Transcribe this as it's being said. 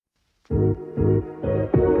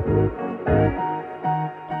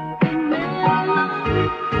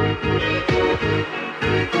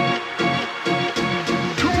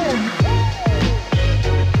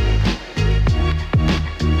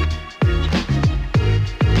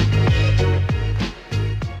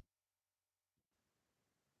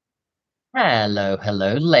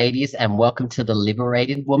Hello, ladies, and welcome to the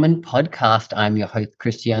Liberated Woman podcast. I'm your host,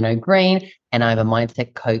 Christiano Green, and I'm a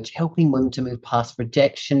mindset coach helping women to move past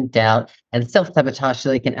rejection, doubt, and self-sabotage so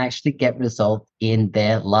they can actually get results in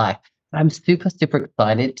their life. I'm super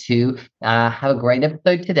excited to have a great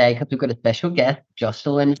episode today because we've got a special guest,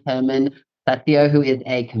 Josselyne Herman-Saccio, who is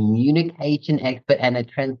a communication expert and a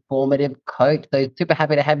transformative coach. So super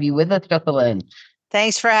happy to have you with us, Josselyne.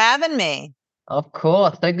 Thanks for having me. Of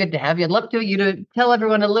course. So good to have you. I'd love you to tell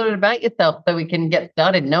everyone a little bit about yourself so we can get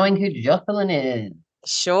started knowing who Josselyne is.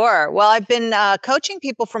 Sure. Well, I've been coaching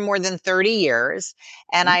people for more than 30 years.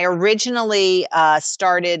 And I originally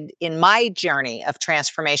started in my journey of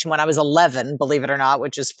transformation when I was 11, believe it or not,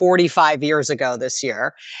 which is 45 years ago this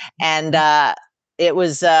year. And it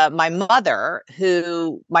was my mother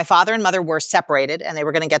my father and mother were separated and they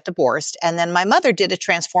were going to get divorced. And then my mother did a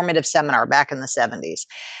transformative seminar back in the 70s.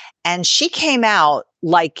 And she came out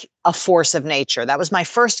like a force of nature. That was my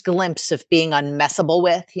first glimpse of being unmessable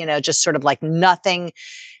with, just sort of like nothing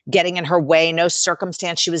getting in her way. No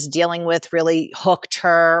circumstance she was dealing with really hooked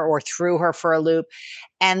her or threw her for a loop.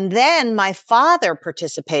 And then my father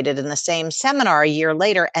participated in the same seminar a year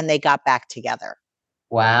later and they got back together.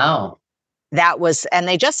 Wow. And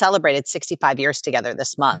they just celebrated 65 years together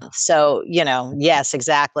this month. So, yes,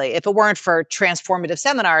 exactly. If it weren't for transformative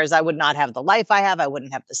seminars, I would not have the life I have. I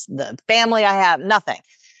wouldn't have the family I have, nothing.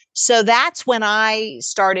 So that's when I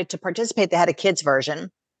started to participate. They had a kids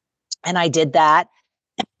version and I did that.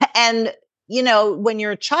 And, when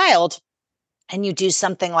you're a child and you do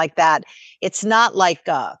something like that, it's not like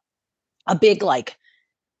a big, like,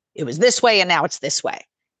 it was this way and now it's this way.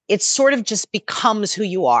 It sort of just becomes who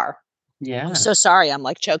you are. Yeah. I'm so sorry. I'm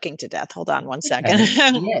like choking to death. Hold on one second.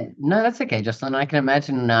 Okay. Yeah. No, that's okay, Josselyne. I can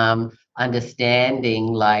imagine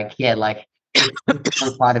understanding like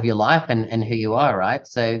one part of your life and who you are, right?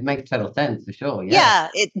 So it makes total sense for sure. Yeah.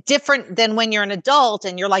 It's different than when you're an adult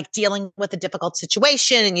and you're like dealing with a difficult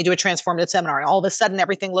situation and you do a transformative seminar and all of a sudden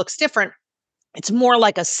everything looks different. It's more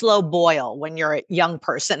like a slow boil when you're a young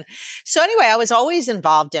person. So anyway, I was always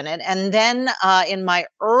involved in it. And then in my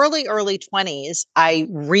early 20s, I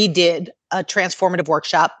redid a transformative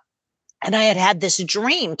workshop. And I had this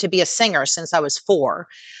dream to be a singer since I was 4.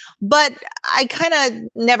 But I kind of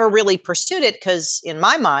never really pursued it because in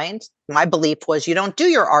my mind, my belief was you don't do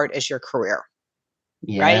your art as your career.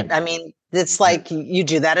 Yeah. Right? I mean, it's like you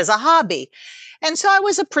do that as a hobby. And so I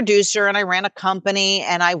was a producer and I ran a company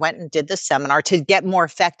and I went and did the seminar to get more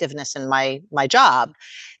effectiveness in my job.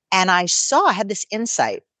 And I had this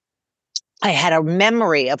insight. I had a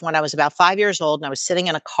memory of when I was about 5 years old and I was sitting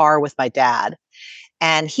in a car with my dad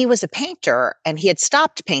and he was a painter and he had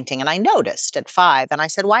stopped painting. And I noticed at 5 and I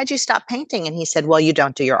said, "Why'd you stop painting?" And he said, "Well, you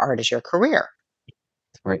don't do your art as your career."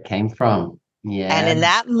 That's where it came from. Yeah. And in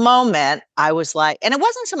that moment, I was like, and it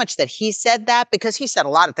wasn't so much that he said that because he said a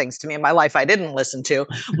lot of things to me in my life I didn't listen to,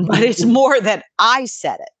 but it's more that I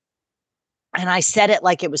said it. And I said it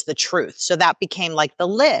like it was the truth. So that became like the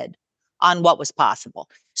lid on what was possible.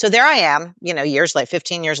 So there I am, years later,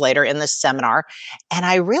 15 years later in this seminar. And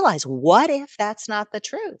I realized, what if that's not the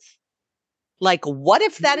truth? Like, what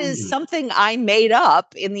if that is something I made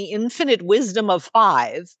up in the infinite wisdom of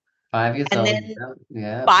 5? 5 years and old. then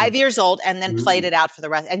Yeah. 5 years old and then played it out for the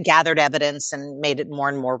rest and gathered evidence and made it more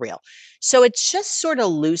and more real. So it's just sort of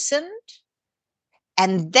loosened.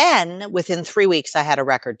 And then within 3 weeks, I had a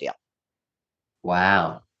record deal.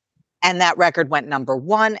 Wow. And that record went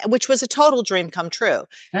 #1, which was a total dream come true.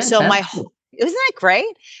 Fantastic. So isn't that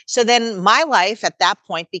great? So then my life at that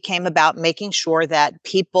point became about making sure that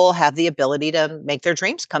people have the ability to make their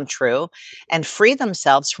dreams come true and free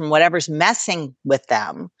themselves from whatever's messing with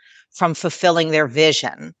them from fulfilling their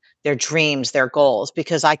vision, their dreams, their goals,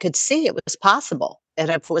 because I could see it was possible. And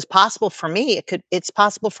if it was possible for me, it's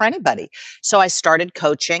possible for anybody. So I started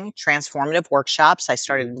coaching transformative workshops. I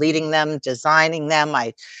started leading them, designing them.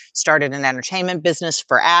 I started an entertainment business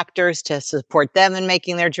for actors to support them in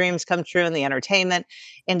making their dreams come true in the entertainment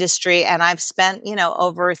industry. And I've spent,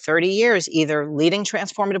 over 30 years either leading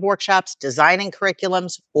transformative workshops, designing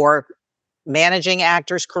curriculums, or managing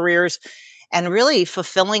actors' careers, and really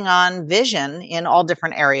fulfilling on vision in all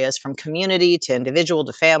different areas, from community to individual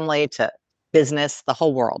to family to business, the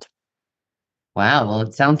whole world. Wow. Well,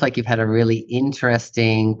 it sounds like you've had a really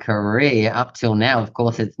interesting career up till now. Of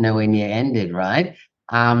course, it's nowhere near ended, right?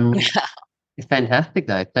 It's fantastic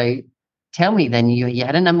though. So tell me then, you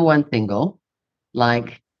had a number one single,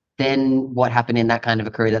 like then what happened in that kind of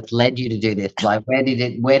a career that's led you to do this? Like where did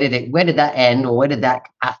that end, or where did that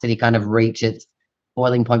capacity kind of reach its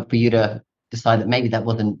boiling point for you to decide that maybe that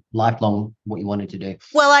wasn't lifelong what you wanted to do?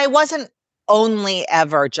 Well, I wasn't only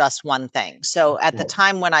ever just one thing. So at the Sure.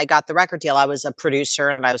 time when I got the record deal, I was a producer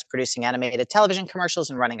and I was producing animated television commercials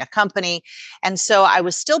and running a company. And so I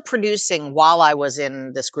was still producing while I was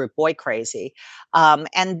in this group, Boy Crazy.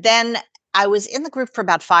 And then I was in the group for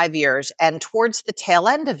about 5 years. And towards the tail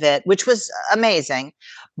end of it, which was amazing,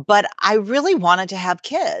 but I really wanted to have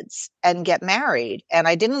kids and get married. And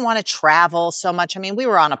I didn't want to travel so much. I mean, we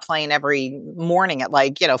were on a plane every morning at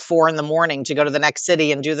like, 4 in the morning to go to the next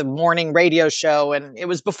city and do the morning radio show. And it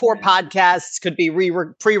was before podcasts could be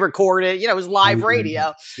pre recorded, it was live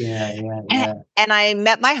radio. Yeah, yeah, And, yeah. and I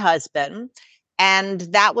met my husband. And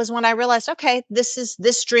that was when I realized, okay,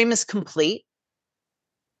 this dream is complete.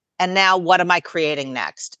 And now what am I creating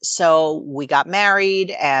next? So we got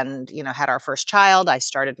married and, had our first child. I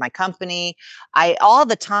started my company. I all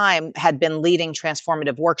the time had been leading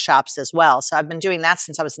transformative workshops as well. So I've been doing that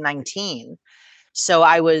since I was 19. So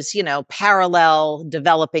I was, parallel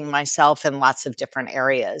developing myself in lots of different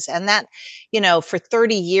areas. And that, for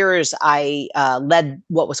 30 years, I led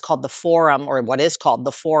what was called the Forum, or what is called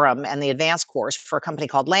the Forum, and the advanced course for a company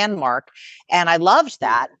called Landmark. And I loved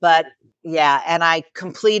that. But yeah, and I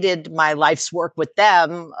completed my life's work with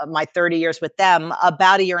them, my 30 years with them,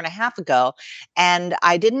 about a year and a half ago. And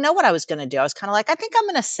I didn't know what I was going to do. I was kind of like, I think I'm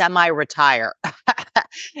going to semi retire.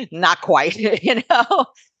 Not quite,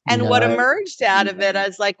 And what No. emerged out of it, I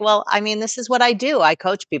was like, well, I mean, this is what I do. I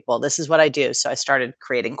coach people. This is what I do. So I started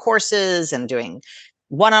creating courses and doing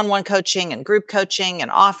one-on-one coaching and group coaching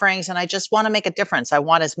and offerings. And I just want to make a difference. I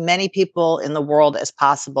want as many people in the world as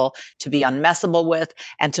possible to be unmessable with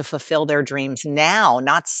and to fulfill their dreams now,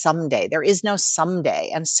 not someday. There is no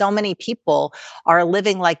someday. And so many people are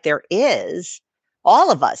living like there is.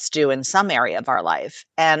 All of us do in some area of our life.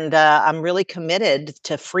 And I'm really committed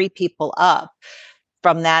to free people up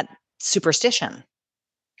from that superstition.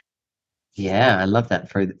 Yeah, I love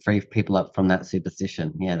that. Free people up from that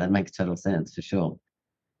superstition. Yeah, that makes total sense for sure.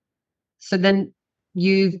 So then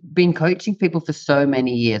you've been coaching people for so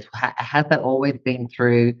many years. Has that always been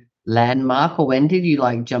through Landmark, or when did you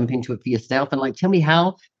like jump into it for yourself? And like, tell me,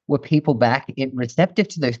 how were people back receptive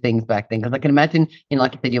to those things back then? Because I can imagine,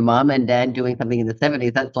 like you said, your mom and dad doing something in the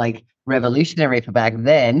 70s, that's like revolutionary for back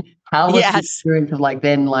then. How was the Yes. experience of like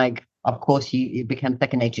then, like, of course, it became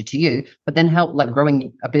second nature to you, but then how, like,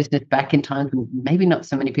 growing a business back in times when maybe not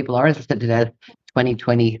so many people are as receptive as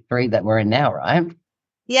 2023 that we're in now, right?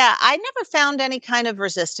 Yeah, I never found any kind of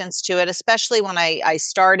resistance to it, especially when I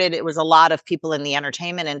started. It was a lot of people in the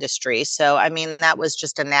entertainment industry. So, I mean, that was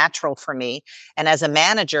just a natural for me. And as a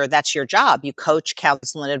manager, that's your job. You coach,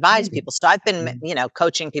 counsel, and advise people. So I've been,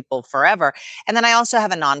 coaching people forever. And then I also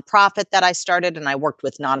have a nonprofit that I started, and I worked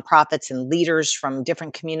with nonprofits and leaders from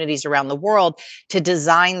different communities around the world to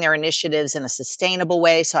design their initiatives in a sustainable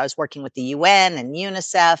way. So I was working with the UN and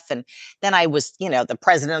UNICEF, and then I was, the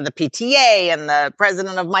president of the PTA and the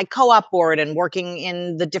president of my co-op board and working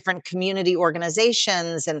in the different community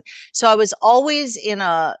organizations. And so I was always in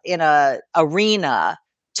a arena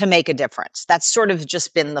to make a difference. That's sort of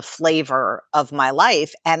just been the flavor of my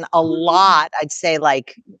life. And a lot, I'd say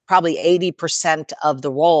like probably 80% of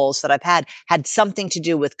the roles that I've had something to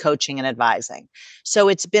do with coaching and advising. So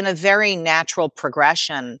it's been a very natural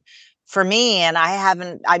progression for me. And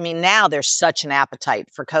I mean, now there's such an appetite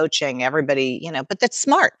for coaching. Everybody, but that's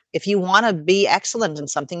smart. If you want to be excellent in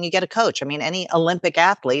something, you get a coach. I mean, any Olympic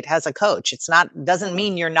athlete has a coach. Doesn't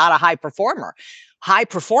mean you're not a high performer. High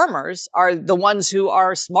performers are the ones who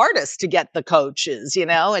are smartest to get the coaches.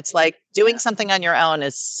 It's like doing something on your own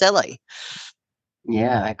is silly.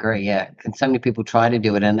 Yeah, I agree. Yeah, and so many people try to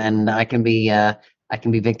do it, and I can be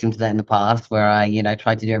victim to that in the past, where I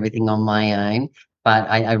tried to do everything on my own, but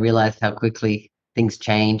I realized how quickly things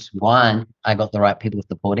changed. One, I got the right people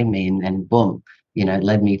supporting me, and boom, it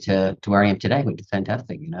led me to where I am today, which is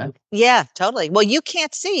fantastic. Yeah, totally. Well, you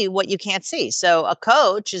can't see what you can't see. So a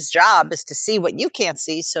coach's job is to see what you can't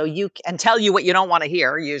see, so and tell you what you don't want to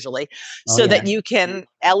hear usually, Oh so yeah. that you can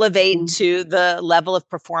elevate to the level of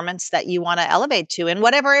performance that you want to elevate to in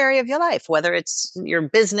whatever area of your life, whether it's your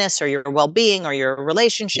business or your well-being or your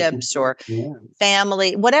relationships or Yeah,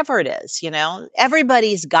 family, whatever it is,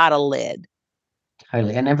 everybody's got a lid.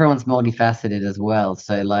 totally. And everyone's multifaceted as well.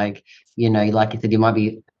 So like, like you said, you might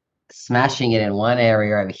be smashing it in one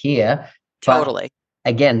area over here, but Totally.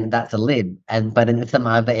 again, that's a lid. But in some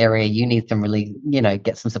other area, you need some really,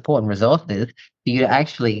 get some support and resources for you to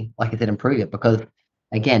actually, like I said, improve it. Because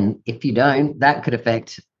again, if you don't, that could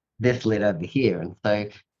affect this lid over here. And so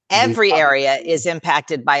every area is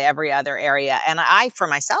impacted by every other area. And for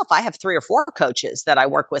myself, I have 3 or 4 coaches that I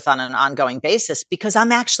work with on an ongoing basis because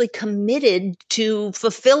I'm actually committed to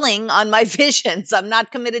fulfilling on my visions. I'm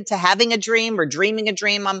not committed to having a dream or dreaming a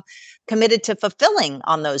dream. I'm committed to fulfilling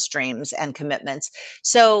on those dreams and commitments.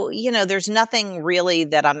 So, there's nothing really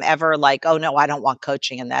that I'm ever like, oh no, I don't want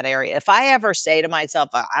coaching in that area. If I ever say to myself,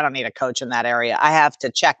 I don't need a coach in that area, I have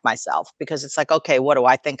to check myself, because it's like, okay, what do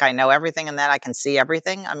I think? I know everything and that I can see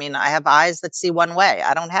everything. I mean, I have eyes that see one way.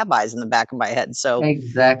 I don't have eyes in the back of my head. So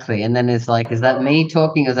exactly. And then it's like, is that me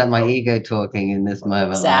talking? Or is that my ego talking in this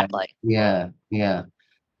moment? exactly. Yeah.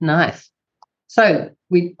 Nice. So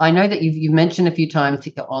I know that you've mentioned a few times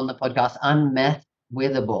on the podcast,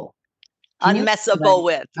 unmessable. Unmessable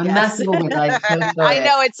with, yes. Unmessable with. I'm so I sorry.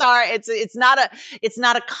 know it's hard. It's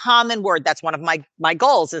not a common word. That's one of my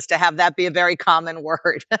goals, is to have that be a very common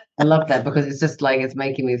word. I love that, because it's just like, it's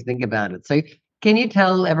making me think about it. So can you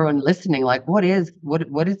tell everyone listening, like, what is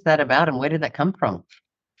that about, and where did that come from?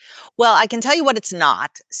 Well, I can tell you what it's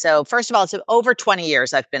not. So first of all, it's over 20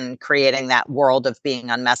 years I've been creating that world of being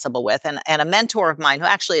unmessable with. And a mentor of mine, who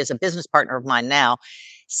actually is a business partner of mine now,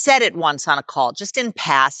 said it once on a call, just in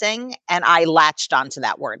passing. And I latched onto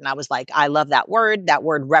that word. And I was like, I love that word. That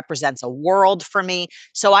word represents a world for me.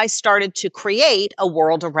 So I started to create a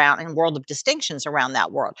world of distinctions around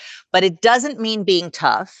that world. But it doesn't mean being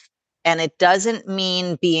tough. And it doesn't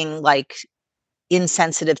mean being like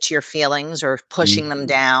insensitive to your feelings or pushing them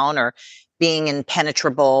down or being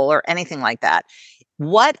impenetrable or anything like that.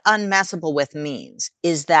 What unmessable with means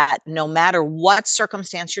is that no matter what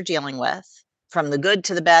circumstance you're dealing with, from the good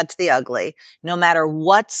to the bad to the ugly, no matter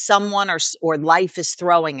what someone or life is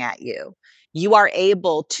throwing at you, you are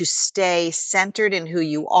able to stay centered in who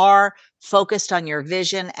you are, focused on your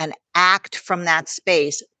vision, and act from that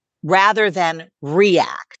space rather than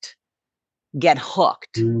react, get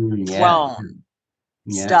hooked, thrown,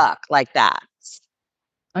 stuck like that.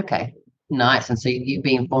 Okay, nice. And so you've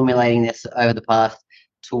been formulating this over the past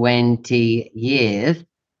 20 years.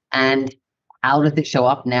 And how does it show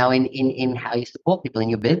up now in how you support people in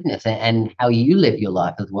your business, and how you live your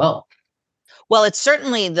life as well? Well, it's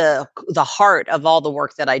certainly the heart of all the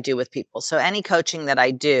work that I do with people. So any coaching that I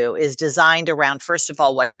do is designed around, first of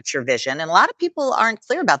all, what's your vision? And a lot of people aren't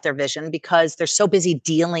clear about their vision because they're so busy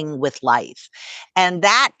dealing with life. And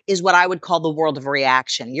that is what I would call the world of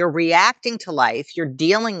reaction. You're reacting to life, you're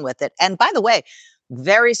dealing with it. And by the way,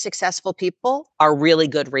 very successful people are really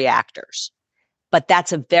good reactors, but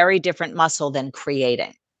that's a very different muscle than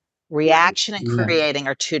creating. Reaction and creating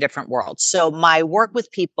are 2 different worlds. So my work with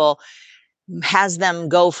people has them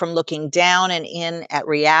go from looking down and in at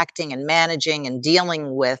reacting and managing and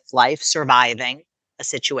dealing with life, surviving a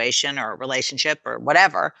situation or a relationship or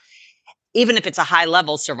whatever, even if it's a high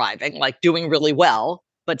level surviving, like doing really well,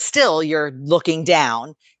 but still you're looking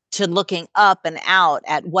down, to looking up and out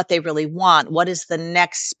at what they really want. What is the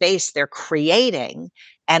next space they're creating,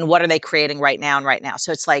 and what are they creating right now and right now?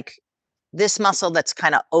 So it's like this muscle that's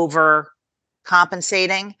kind of over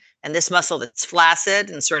compensating, and this muscle that's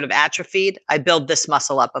flaccid and sort of atrophied. I build this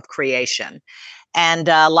muscle up of creation. And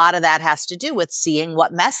a lot of that has to do with seeing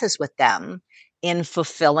what messes with them in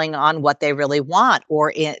fulfilling on what they really want,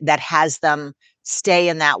 or that has them stay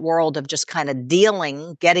in that world of just kind of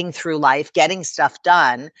dealing, getting through life, getting stuff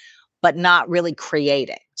done, but not really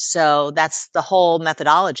creating. So that's the whole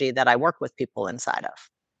methodology that I work with people inside of.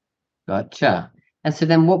 Gotcha. And so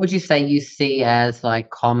then what would you say you see as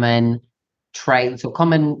like common traits or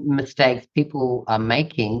common mistakes people are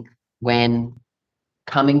making when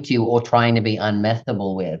coming to you or trying to be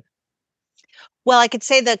unmessable with? Well, I could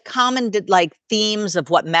say the common like themes of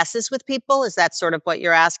what messes with people. Is that sort of what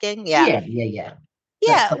you're asking? Yeah.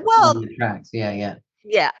 Yeah. Well, Tracks.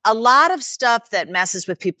 yeah. A lot of stuff that messes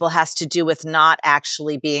with people has to do with not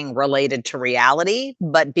actually being related to reality,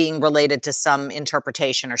 but being related to some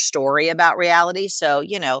interpretation or story about reality. So,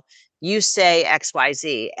 you say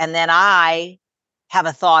XYZ, and then I have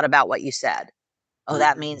a thought about what you said. Oh,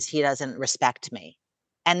 that means he doesn't respect me.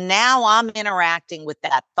 And now I'm interacting with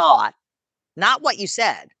that thought, not what you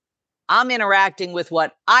said. I'm interacting with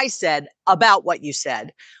what I said about what you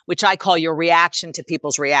said, which I call your reaction to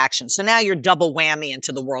people's reaction. So now you're double whammy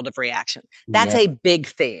into the world of reaction. That's a big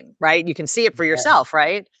theme, right? You can see it for yourself,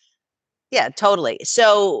 right? Yeah, totally.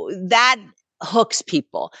 So that hooks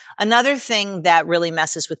people. Another thing that really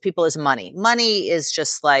messes with people is money. Money is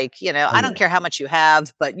just like, I don't care how much you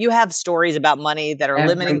have, but you have stories about money that are Every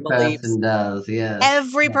limiting beliefs. person does, yes.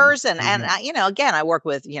 Every Yeah. person. And, Mhm. again, I work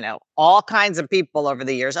with, all kinds of people over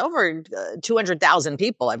the years, over 200,000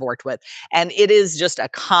 people I've worked with. And it is just a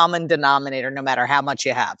common denominator, no matter how much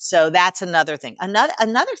you have. So that's another thing.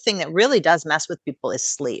 Another thing that really does mess with people is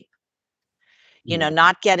sleep. Yeah.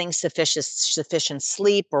 Not getting sufficient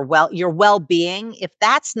sleep or your well-being. If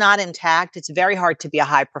that's not intact, it's very hard to be a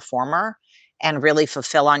high performer and really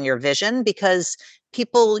fulfill on your vision, because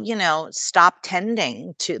people, stop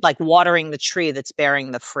tending to, like, watering the tree that's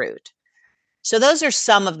bearing the fruit. So those are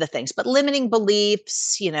some of the things, but limiting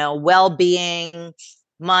beliefs, well-being,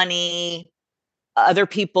 money, other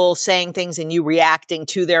people saying things and you reacting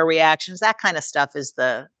to their reactions, that kind of stuff is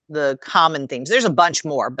the common themes. There's a bunch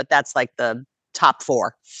more, but that's like the top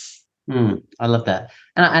four. I love that.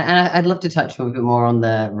 And I'd love to touch a bit more on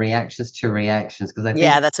the reactions to reactions, because I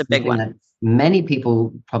Yeah, think that's a big something one. that many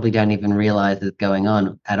people probably don't even realize is going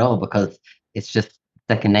on at all, because it's just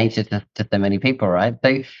second nature to so many people, right?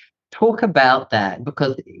 So talk about that,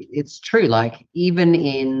 because it's true. Like, even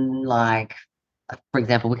in, like, for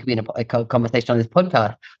example, we could be in a conversation on this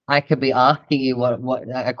podcast. I could be asking you what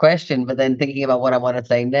a question, but then thinking about what I want to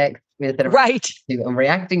say next instead of Right.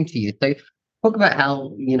 reacting to you. So talk about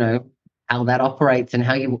how, how that operates and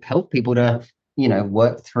how you help people to,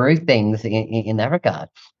 work through things in that regard.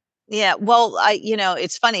 Yeah. Well,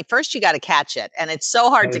 it's funny. First, you got to catch it. And it's so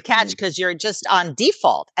hard to catch Totally. because you're just on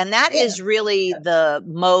default. And that Yeah. is really the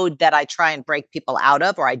mode that I try and break people out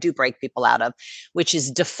of, or I do break people out of, which is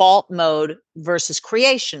default mode versus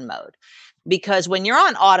creation mode. Because when you're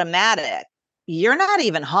on automatic, you're not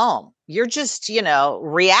even home. You're just,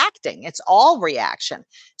 reacting. It's all reaction.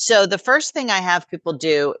 So the first thing I have people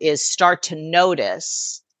do is start to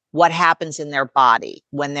notice what happens in their body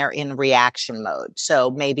when they're in reaction mode.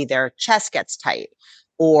 So maybe their chest gets tight,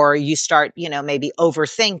 or you start, maybe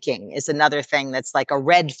overthinking is another thing that's like a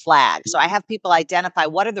red flag. So I have people identify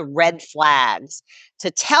what are the red flags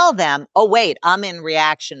to tell them, oh, wait, I'm in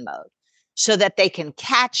reaction mode, so that they can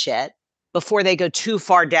catch it before they go too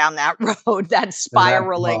far down that road, that The rabbit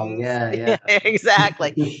hole. spiraling. Yeah,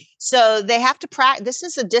 Exactly. yeah. So they have to practice. This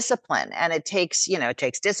is a discipline, and it takes, it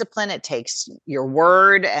takes discipline. It takes your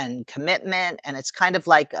word and commitment. And it's kind of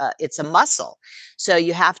like, it's a muscle. So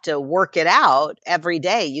you have to work it out every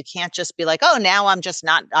day. You can't just be like, oh, now I'm just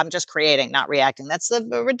creating, not reacting. That's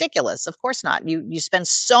ridiculous. Of course not. You spend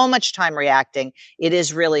so much time reacting. It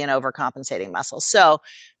is really an overcompensating muscle. So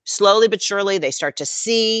slowly but surely, they start to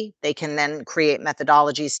see. They can then create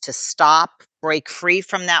methodologies to stop, break free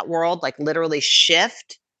from that world, like literally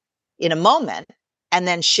shift in a moment, and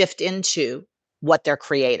then shift into what they're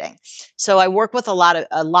creating. So I work with a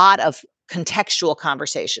lot of contextual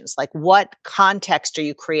conversations, like, what context are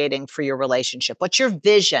you creating for your relationship? What's your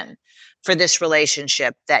vision for this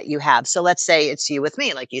relationship that you have? So let's say it's you with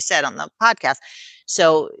me, like you said on the podcast.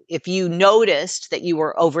 So if you noticed that you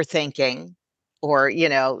were overthinking, or,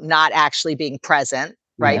 not actually being present,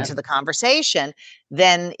 right, Yeah. to the conversation,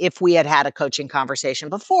 then if we had a coaching conversation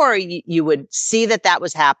before, you would see that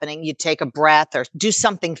was happening. You'd take a breath or do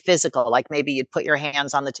something physical, like maybe you'd put your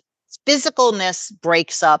hands on the physicalness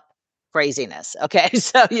breaks up craziness. Okay.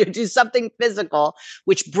 So you do something physical,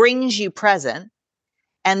 which brings you present.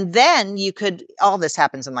 And then you could, all this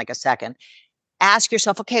happens in like a second. Ask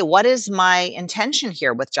yourself, okay, what is my intention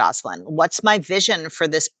here with Josselyne? What's my vision for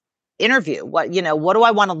this interview? What do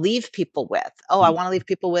I want to leave people with? Oh, I want to leave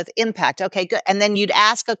people with impact. Okay, good. And then you'd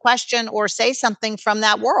ask a question or say something from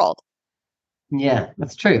that world. Yeah,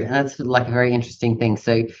 that's true. And that's like a very interesting thing.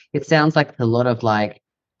 So it sounds like a lot of, like,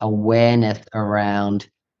 awareness around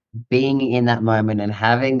being in that moment and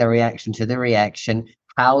having the reaction to the reaction.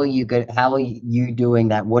 How are you good? How are you doing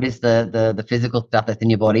that? What is the physical stuff that's in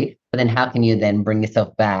your body? But then how can you then bring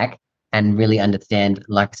yourself back and really understand,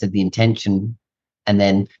 like I said, the intention, and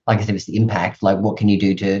then, like I said, it's the impact. Like, what can you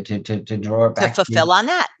do to draw it To back? fulfill on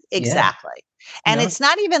that. Yeah. Exactly. And No. it's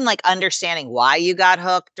not even like understanding why you got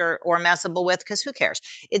hooked or messable with, because who cares?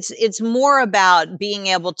 It's more about being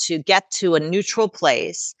able to get to a neutral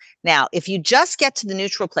place. Now, if you just get to the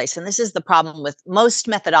neutral place, and this is the problem with most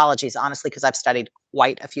methodologies, honestly, because I've studied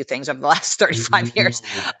quite a few things over the last 35 years.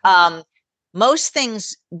 Most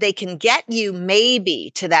things, they can get you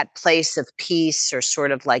maybe to that place of peace, or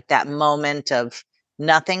sort of like that moment of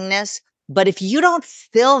nothingness. But if you don't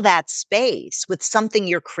fill that space with something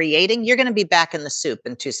you're creating, you're going to be back in the soup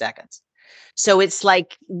in 2 seconds. So it's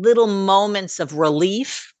like little moments of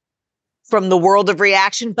relief from the world of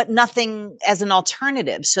reaction, but nothing as an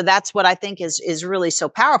alternative. So that's what I think is really so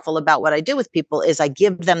powerful about what I do with people is I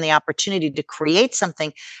give them the opportunity to create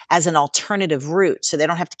something as an alternative route. So they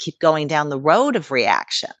don't have to keep going down the road of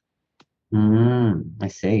reaction. I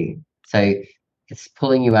see. So it's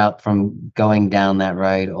pulling you out from going down that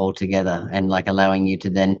road altogether and like allowing you to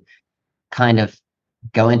then kind of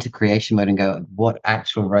go into creation mode and go, what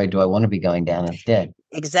actual road do I want to be going down instead?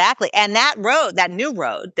 Exactly. And that road, that new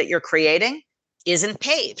road that you're creating isn't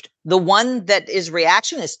paved. The one that is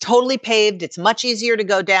reaction is totally paved. It's much easier to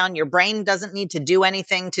go down. Your brain doesn't need to do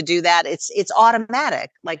anything to do that. It's automatic,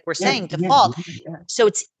 like we're saying, default. So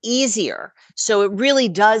it's easier. So it really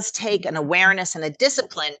does take an awareness and a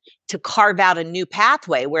discipline to carve out a new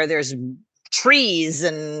pathway where there's trees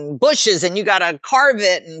and bushes and you got to carve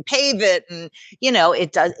it and pave it. And,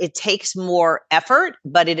 it takes more effort,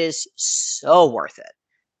 but it is so worth it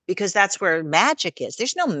because that's where magic is.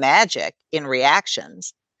 There's no magic in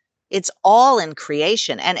reactions. It's all in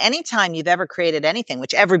creation. And anytime you've ever created anything,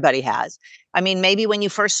 which everybody has, I mean, maybe when you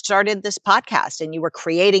first started this podcast and you were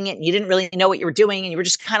creating it and you didn't really know what you were doing and you were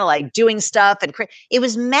just kind of like doing stuff and it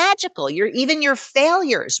was magical. Even your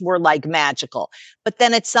failures were like magical. But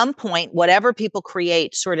then at some point, whatever people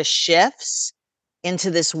create sort of shifts into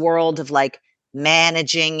this world of like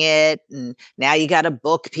managing it, and now you got to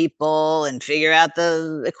book people and figure out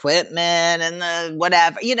the equipment and the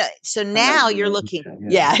whatever, so now you're looking,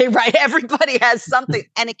 yeah, right, everybody has something,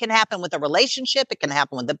 and it can happen with a relationship, it can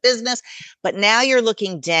happen with a business, but now you're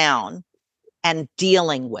looking down and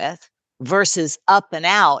dealing with versus up and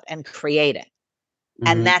out and creating.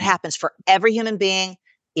 And that happens for every human being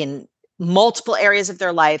in multiple areas of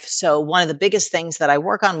their life. So one of the biggest things that I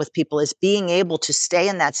work on with people is being able to stay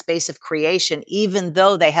in that space of creation, even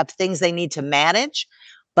though they have things they need to manage.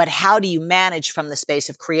 But how do you manage from the space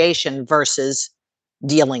of creation versus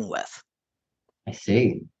dealing with? I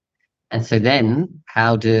see. And so then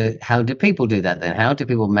how do people do that then? How do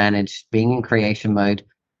people manage being in creation mode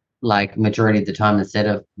like majority of the time instead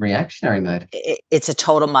of reactionary mode? It's a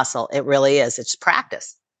total muscle. It really is. It's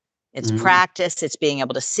practice. It's practice. It's being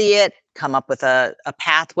able to see it, come up with a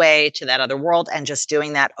pathway to that other world, and just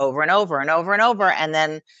doing that over and over and over and over. And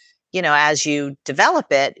then, as you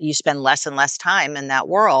develop it, you spend less and less time in that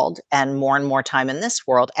world and more time in this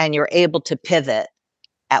world, and you're able to pivot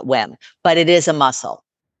at whim. But it is a muscle.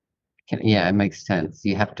 Yeah, it makes sense.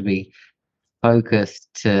 You have to be focused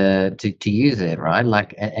to use it, right?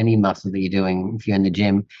 Like any muscle that you're doing, if you're in the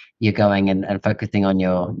gym, you're going and focusing on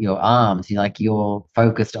your arms. You're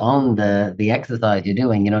focused on the exercise you're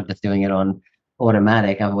doing. You're not just doing it on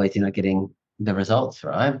automatic, otherwise you're not getting the results,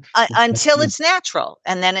 right? Until it's natural.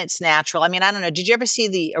 And then it's natural. I mean, I don't know. Did you ever see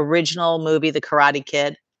the original movie, The Karate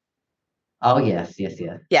Kid? Oh, yes.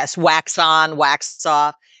 Yes, wax on, wax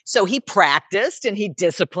off. So he practiced and he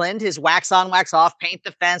disciplined his wax on, wax off, paint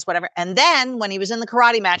the fence, whatever. And then when he was in the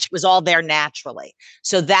karate match, it was all there naturally.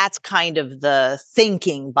 So that's kind of the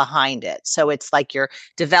thinking behind it. So it's like you're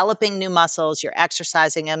developing new muscles, you're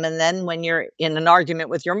exercising them. And then when you're in an argument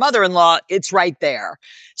with your mother-in-law, it's right there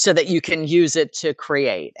so that you can use it to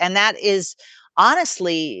create. And that is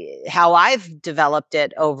honestly how I've developed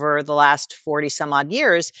it over the last 40 some odd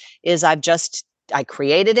years is I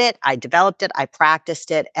created it, I developed it, I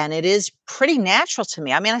practiced it, and it is pretty natural to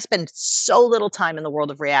me. I mean, I spend so little time in the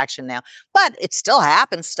world of reaction now, but it still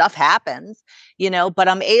happens. Stuff happens, but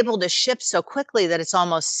I'm able to shift so quickly that it's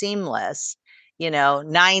almost seamless,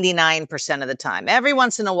 99% of the time. Every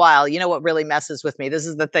once in a while, what really messes with me? This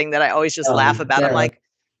is the thing that I always just laugh about. I'm like,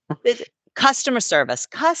 customer service.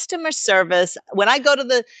 When I go to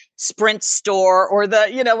the Sprint store or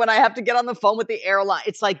when I have to get on the phone with the airline,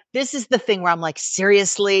 it's like, this is the thing where I'm like,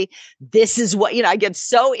 seriously, this is what, I get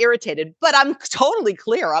so irritated, but I'm totally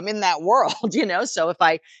clear. I'm in that world, so if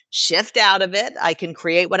I shift out of it, I can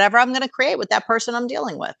create whatever I'm going to create with that person I'm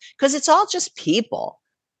dealing with, because it's all just people.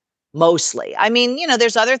 Mostly. I mean,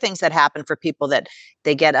 there's other things that happen for people that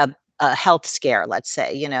they get a health scare, let's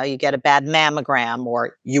say, you get a bad mammogram,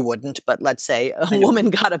 or you wouldn't, but let's say a woman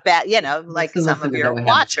got a bad, like some of your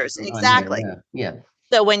watchers. Exactly. Yeah.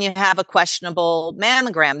 So when you have a questionable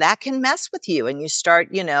mammogram, that can mess with you and you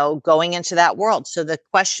start, going into that world. So the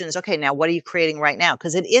question is, okay, now what are you creating right now?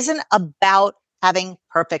 Because it isn't about having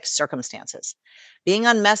perfect circumstances. Being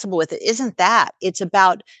unmessable with it isn't that. It's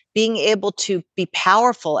about being able to be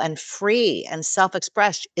powerful and free and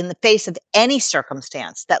self-expressed in the face of any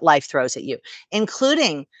circumstance that life throws at you,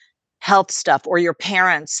 including health stuff, or your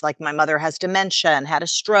parents, like my mother has dementia and had a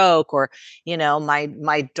stroke, or,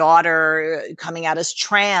 my daughter coming out as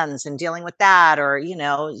trans and dealing with that, or,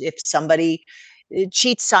 if somebody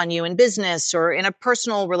cheats on you in business or in a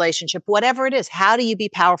personal relationship, whatever it is, how do you be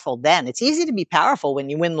powerful then? It's easy to be powerful when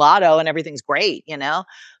you win lotto and everything's great,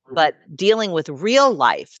 but dealing with real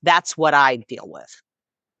life, that's what I deal with.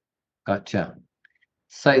 Gotcha.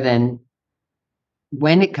 So then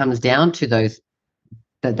when it comes down to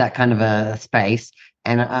that kind of a space,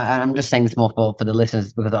 and I'm just saying this more for the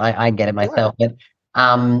listeners because I get it myself, Sure.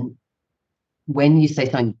 but when you say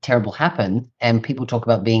something terrible happens and people talk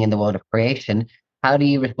about being in the world of creation, how do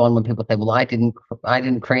you respond when people say, well, I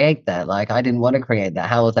didn't create that. Like, I didn't want to create that.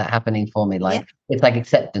 How is that happening for me? Yeah. Like, it's like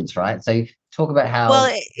acceptance, right? So talk about Well,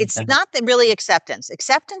 how. it's not really acceptance.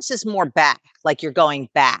 Acceptance is more back, like you're going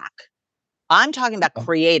back. I'm talking about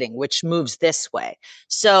creating, which moves this way.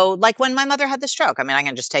 So, like when my mother had the stroke, I mean, I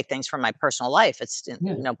can just take things from my personal life. It's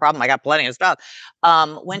no problem. I got plenty of stuff.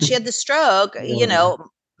 When she had the stroke,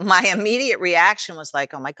 my immediate reaction was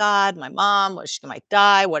like, oh my God, my mom, she might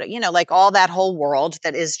die. What, like all that whole world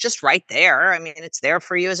that is just right there. I mean, it's there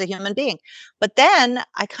for you as a human being. But then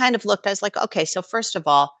I kind of looked, I was like, okay, so first of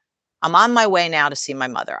all, I'm on my way now to see my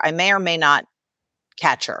mother. I may or may not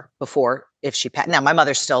catch her before if she now my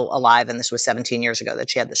mother's still alive and this was 17 years ago that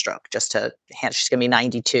she had the stroke, just to she's going to be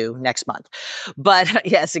 92 next month, but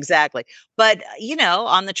yes, exactly. But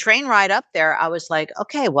on the train ride up there, I was like,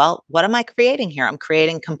 okay, well, what am I creating here? I'm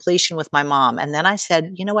creating completion with my mom. And then I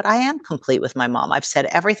said, you know what, I am complete with my mom. I've said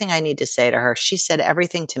everything I need to say to her. She said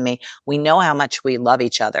everything to me. We know how much we love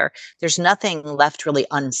each other. There's nothing left really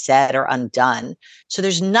unsaid or undone, so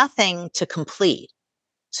there's nothing to complete.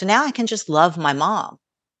 So now I can just love my mom.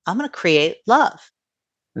 I'm going to create love.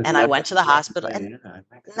 And I went to the hospital and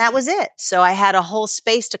that was it. So I had a whole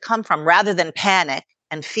space to come from rather than panic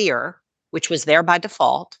and fear, which was there by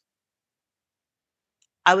default.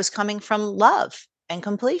 I was coming from love and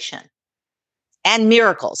completion and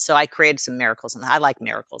miracles. So I created some miracles, and I like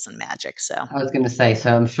miracles and magic. So I was going to say,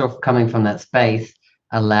 so I'm sure coming from that space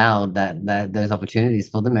allowed that those opportunities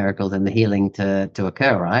for the miracles and the healing to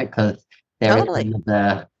occur, right? Because there is totally.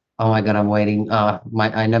 the, oh my God, I'm waiting.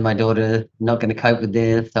 I know my daughter's not going to cope with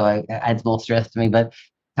this, so it adds more stress to me. But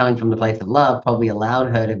coming from the place of love probably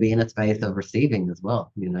allowed her to be in a space of receiving as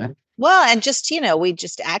well, Well, and just, we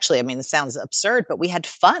just actually, I mean, it sounds absurd, but we had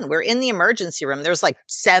fun. We're in the emergency room. There's like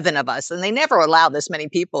 7 of us, and they never allow this many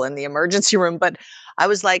people in the emergency room. But I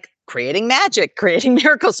was like creating magic, creating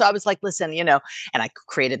miracles. So I was like, listen, and I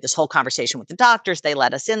created this whole conversation with the doctors. They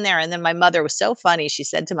let us in there. And then my mother was so funny. She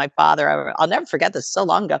said to my father, I'll never forget this, so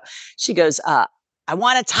long ago. She goes, I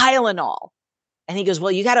want a Tylenol. And he goes,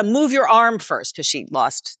 well, you got to move your arm first, because she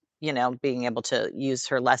lost, being able to use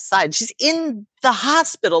her left side. She's in the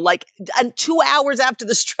hospital like 2 hours after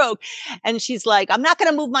the stroke. And she's like, I'm not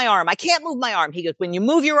going to move my arm. I can't move my arm. He goes, when you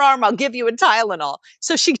move your arm, I'll give you a Tylenol.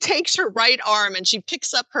 So she takes her right arm and she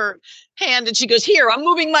picks up her hand and she goes, here, I'm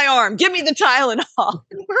moving my arm. Give me the Tylenol.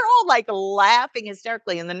 And we're all like laughing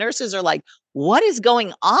hysterically. And the nurses are like, what is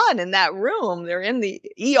going on in that room? They're in the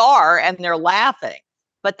ER and they're laughing.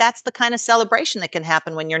 But that's the kind of celebration that can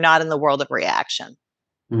happen when you're not in the world of reaction.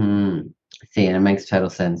 See, and it makes total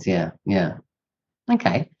sense. Yeah, yeah.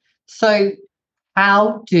 Okay. So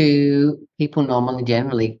how do people normally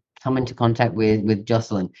generally come into contact with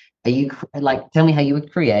Josselyne? Are you like, tell me how you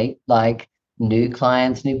would create like new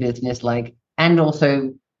clients, new business, like, and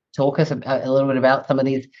also talk us a little bit about some of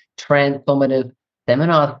these transformative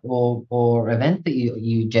seminars or events that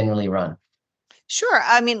you generally run. Sure.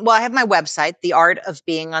 I mean, well, I have my website,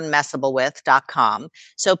 theartofbeingunmessablewith.com.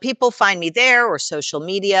 So people find me there, or social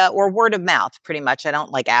media, or word of mouth, pretty much. I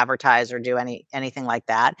don't like advertise or do anything like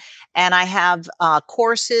that. And I have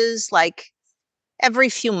courses like every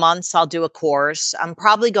few months I'll do a course. I'm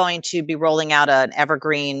probably going to be rolling out an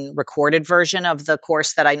evergreen recorded version of the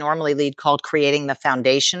course that I normally lead, called Creating the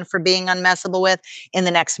Foundation for Being Unmessable With, in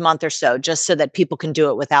the next month or so, just so that people can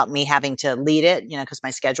do it without me having to lead it, because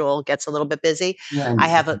my schedule gets a little bit busy. Yeah. I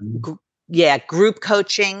have group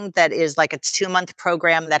coaching that is like a 2-month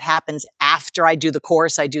program that happens after I do the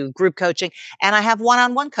course. I do group coaching, and I have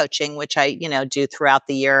one-on-one coaching, which I, do throughout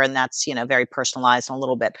the year. And that's, very personalized and a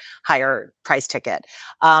little bit higher price ticket.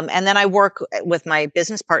 And then I work with my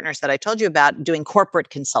business partners that I told you about, doing corporate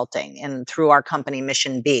consulting, and through our company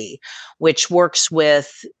Mission B, which works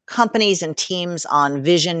with companies and teams on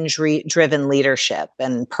vision-driven leadership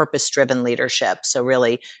and purpose-driven leadership. So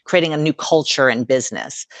really creating a new culture in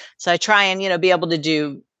business. So I try and, be able to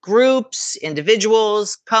do groups,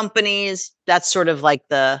 individuals, companies. That's sort of like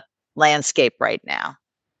the landscape right now.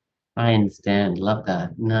 I understand. Love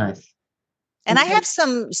that. Nice. And I have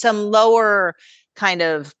some lower kind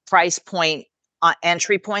of price point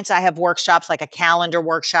entry points. I have workshops, like a calendar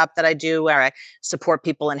workshop that I do where I support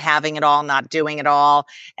people in having it all, not doing it all.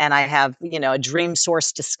 And I have, a dream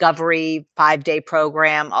source discovery 5-day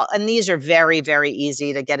program. And these are very, very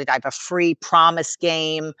easy to get it. I have a free promise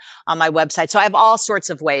game on my website. So I have all sorts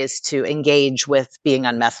of ways to engage with being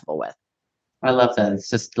unmessable with. I love that. It's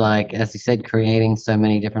just like, as you said, creating so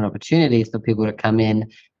many different opportunities for people to come in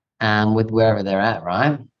with wherever they're at,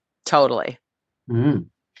 right? Totally. Mm.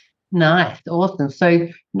 Nice. Awesome. So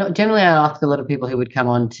not generally I ask a lot of people who would come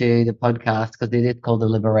on to the podcast because it is called The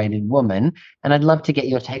Liberated Woman. And I'd love to get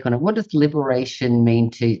your take on it. What does liberation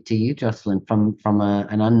mean to you, Josselyne, from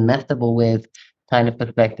an unmessable with kind of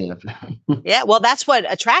perspective? Yeah, well, that's what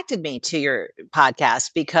attracted me to your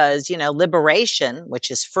podcast because, liberation,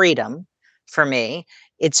 which is freedom for me,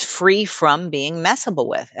 it's free from being messable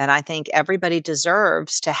with. And I think everybody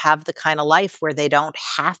deserves to have the kind of life where they don't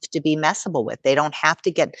have to be messable with. They don't have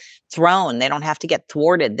to get thrown. They don't have to get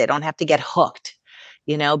thwarted. They don't have to get hooked.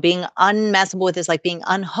 Being unmessable with is like being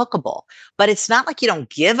unhookable, but it's not like you don't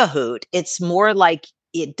give a hoot. It's more like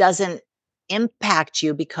it doesn't impact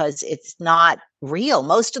you because it's not real.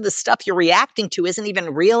 Most of the stuff you're reacting to isn't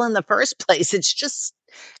even real in the first place. It's just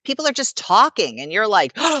people are just talking and you're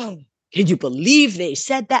like, oh, can you believe they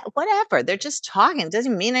said that? Whatever. They're just talking. It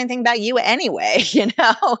doesn't mean anything about you anyway.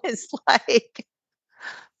 It's like.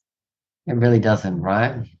 It really doesn't,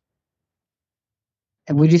 right?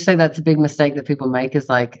 And would you say that's a big mistake that people make is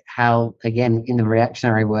like how, again, in the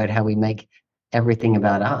reactionary word, how we make everything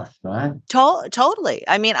about us, right? Totally.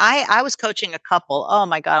 I mean, I was coaching a couple. Oh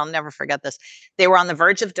my God, I'll never forget this. They were on the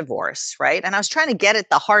verge of divorce, right? And I was trying to get at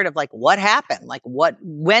the heart of like what happened, like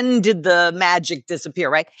when did the magic disappear,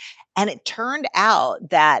 right? And it turned out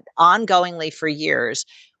that ongoingly for years,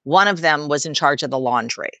 one of them was in charge of the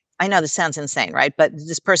laundry. I know this sounds insane, right? But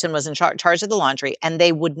this person was in charge of the laundry, and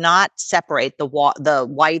they would not separate the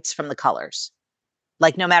whites from the colors.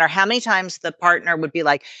 Like no matter how many times the partner would be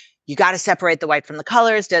like, you got to separate the white from the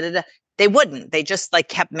colors, da, da, da. They wouldn't. They just like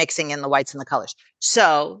kept mixing in the whites and the colors.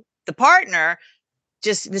 So the partner,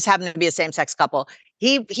 this happened to be a same-sex couple.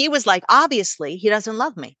 He was like, obviously he doesn't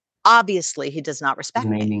love me. Obviously he does not respect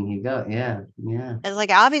me. Meaning he got, yeah. It's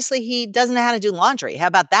like, obviously he doesn't know how to do laundry. How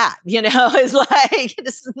about that? It's like,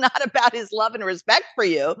 this is not about his love and respect for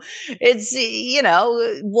you. It's,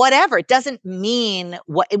 whatever. It doesn't mean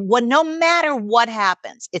what, no matter what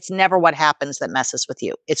happens, it's never what happens that messes with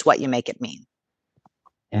you. It's what you make it mean.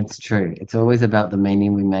 It's true. It's always about the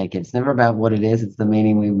meaning we make. It's never about what it is. It's the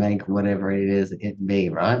meaning we make whatever it is it be,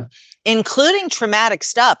 right? Including traumatic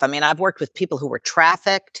stuff. I mean, I've worked with people who were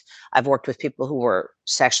trafficked. I've worked with people who were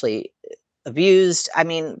sexually abused. I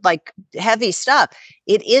mean, like heavy stuff.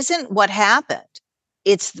 It isn't what happened.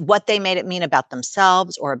 It's what they made it mean about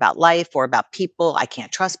themselves or about life or about people. I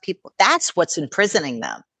can't trust people. That's what's imprisoning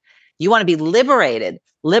them. You want to be liberated.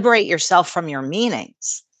 Liberate yourself from your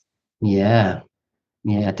meanings. Yeah.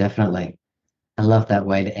 Yeah, definitely. I love that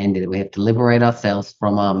way to end it. We have to liberate ourselves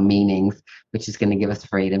from our meanings, which is going to give us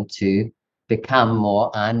freedom to become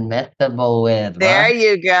more unmessable with. There Right?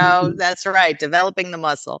 you go. That's right. Developing the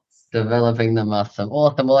muscle. Developing the muscle.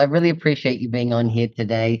 Awesome. Well, I really appreciate you being on here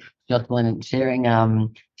today, Josselyne, and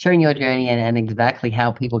sharing your journey and exactly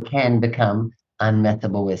how people can become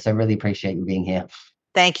unmessable with. So I really appreciate you being here.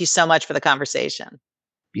 Thank you so much for the conversation.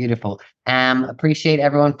 Beautiful. Appreciate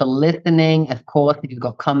everyone for listening. Of course, if you've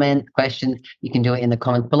got comments, questions, you can do it in the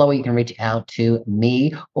comments below, or you can reach out to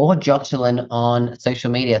me or Josselyne on social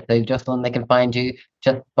media. So Josselyne, they can find you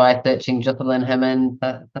just by searching Josselyne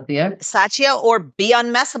Herman-Saccio. Or Be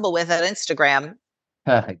Unmessable With at Instagram.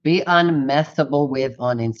 Perfect. Be Unmessable With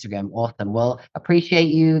on Instagram. Awesome. Well, appreciate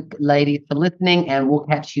you ladies for listening, and we'll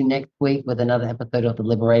catch you next week with another episode of the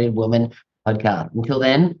Liberated Woman podcast. Until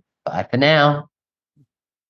then, bye for now.